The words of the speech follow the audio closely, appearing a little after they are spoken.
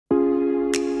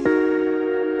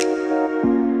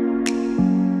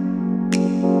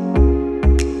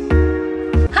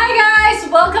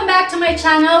Welcome back to my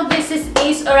channel. This is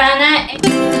Ace Orana.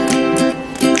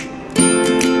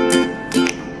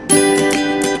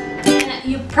 And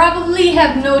you probably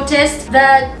have noticed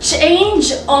the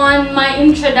change on my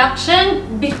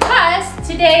introduction because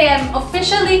today I'm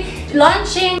officially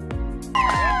launching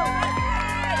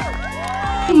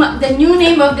the new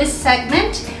name of this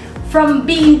segment, from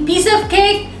being piece of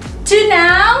cake to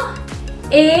now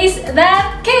Ace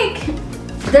That Cake.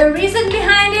 The reason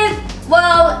behind it,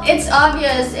 well, it's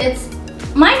obvious.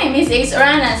 My name is Ace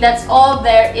Orana. That's all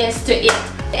there is to it.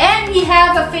 And we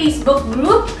have a Facebook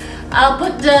group. I'll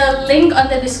put the link on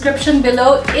the description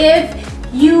below. If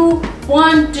you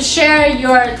want to share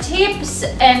your tips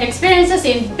and experiences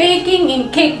in baking, in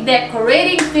cake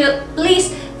decorating,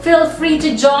 please feel free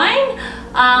to join.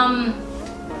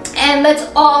 And let's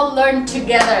all learn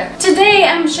together. Today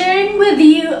I'm sharing with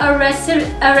you a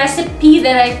recipe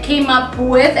that I came up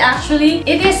with. Actually,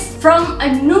 it is from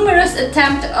a numerous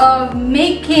attempt of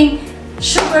making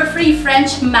sugar-free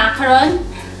French macaron.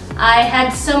 I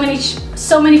had so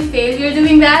many failure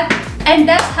doing that, and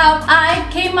that's how I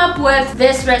came up with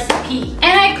this recipe.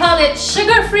 And I call it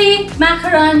sugar-free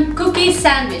macaron cookie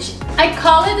sandwich. I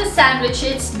call it a sandwich.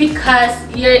 It's because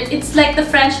it's like the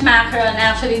French macaron,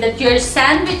 actually, that you're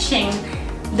sandwiching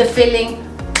the filling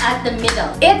at the middle.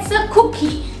 It's a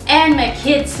cookie and my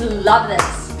kids love this.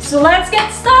 So let's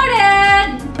get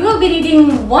started. We will be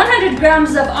needing 100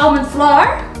 grams of almond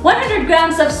flour, 100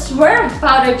 grams of Swerve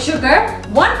powdered sugar,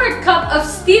 1/4 cup of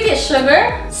Stevia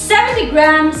sugar, 70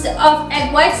 grams of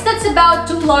egg whites. That's about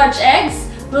 2 large eggs.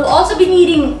 We'll also be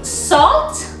needing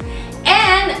salt,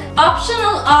 and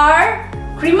optional are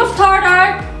cream of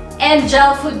tartar and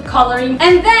gel food coloring.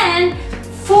 And then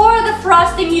for the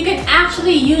frosting, you can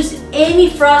actually use any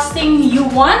frosting you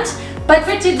want, but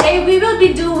for today we will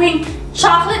be doing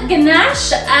chocolate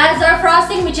ganache as our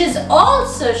frosting, which is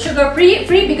also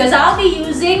sugar-free because I'll be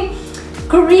using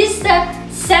Crista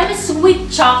semi-sweet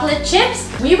chocolate chips.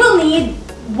 We will need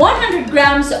 100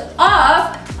 grams of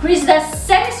Crista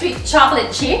semi-sweet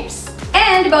chocolate chips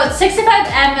and about 65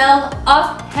 ml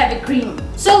of heavy cream.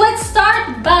 So let's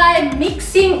start by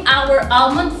mixing our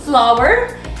almond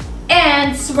flour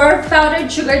and Swerve powdered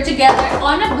sugar together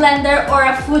on a blender or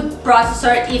a food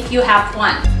processor if you have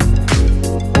one.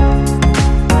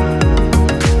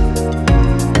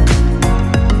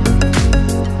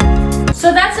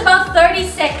 So that's about 30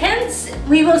 seconds.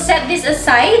 We will set this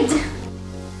aside.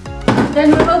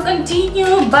 Then we will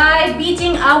continue by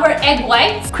beating our egg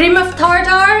whites, cream of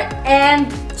tartar,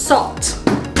 and salt.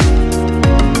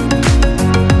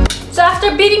 So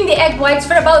after beating the egg whites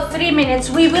for about 3 minutes,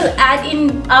 we will add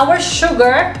in our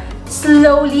sugar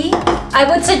slowly. I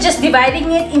would suggest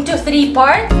dividing it into 3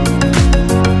 parts.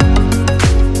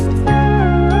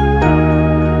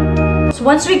 So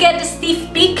once we get the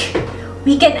stiff peak,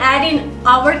 we can add in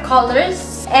our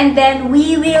colors, and then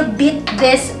we will beat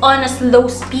this on a slow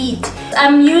speed.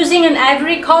 I'm using an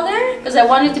ivory color because I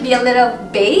want it to be a little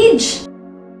beige.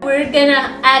 We're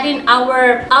gonna add in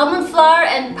our almond flour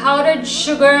and powdered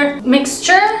sugar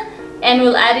mixture, and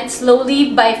we'll add it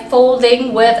slowly by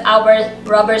folding with our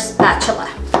rubber spatula.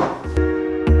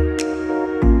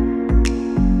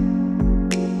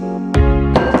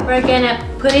 We're gonna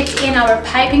put it in our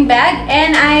piping bag,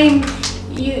 and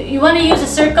you want to use a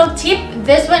circle tip.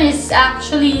 This one is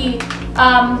actually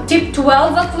tip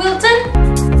 12 of Wilton.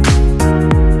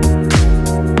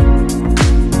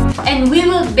 And we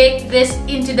will bake this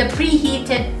into the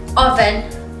preheated oven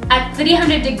at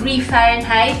 300°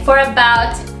 Fahrenheit for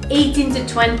about 18 to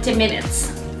 20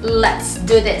 minutes. Let's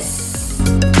do this.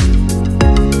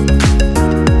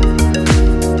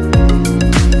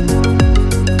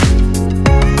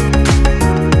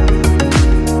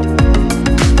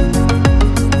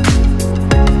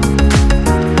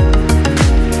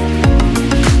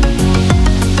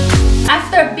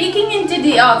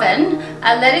 Oven,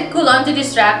 I'll let it cool onto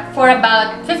this rack for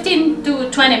about 15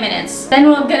 to 20 minutes. Then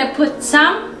we're gonna put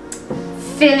some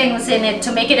fillings in it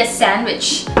to make it a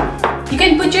sandwich. You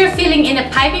can put your filling in a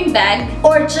piping bag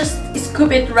or just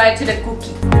scoop it right to the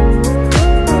cookie.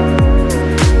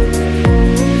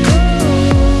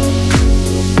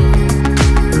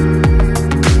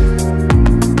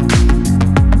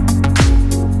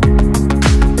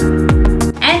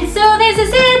 And so this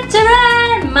is it,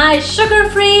 ta-da! My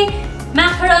sugar-free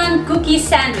macaron cookie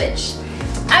sandwich.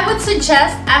 I would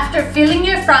suggest after filling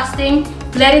your frosting,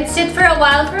 let it sit for a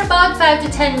while for about 5 to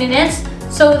 10 minutes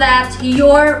so that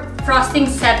your frosting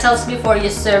settles before you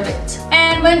serve it.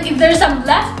 And if there's some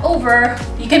left over,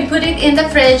 you can put it in the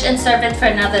fridge and serve it for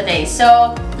another day.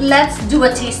 So let's do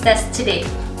a taste test today.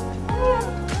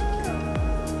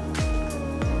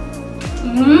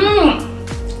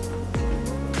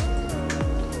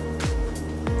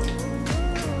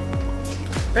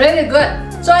 Really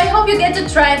good. So I hope you get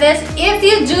to try this. If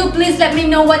you do, please let me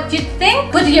know what you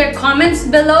think. Put your comments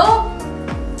below.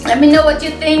 Let me know what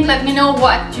you think. Let me know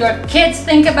what your kids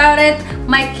think about it.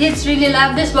 My kids really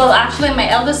love this. Well, actually, my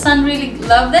eldest son really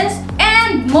loved this.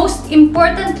 And most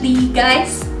importantly,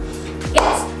 guys,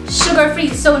 it's sugar-free.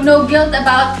 So no guilt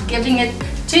about giving it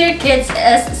to your kids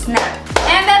as a snack.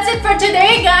 And that's it for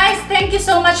today, guys. Thank you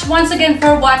so much once again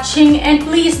for watching. And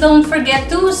please don't forget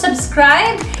to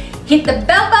subscribe, hit the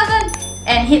bell button,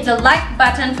 and hit the like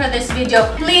button for this video.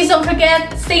 Please don't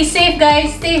forget, stay safe,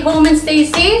 guys. Stay home and stay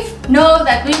safe. Know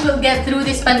that we will get through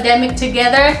this pandemic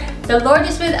together. The Lord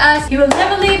is with us. He will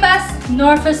never leave us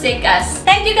nor forsake us.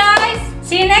 Thank you, guys.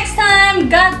 See you next time.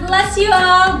 God bless you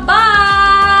all.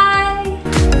 Bye.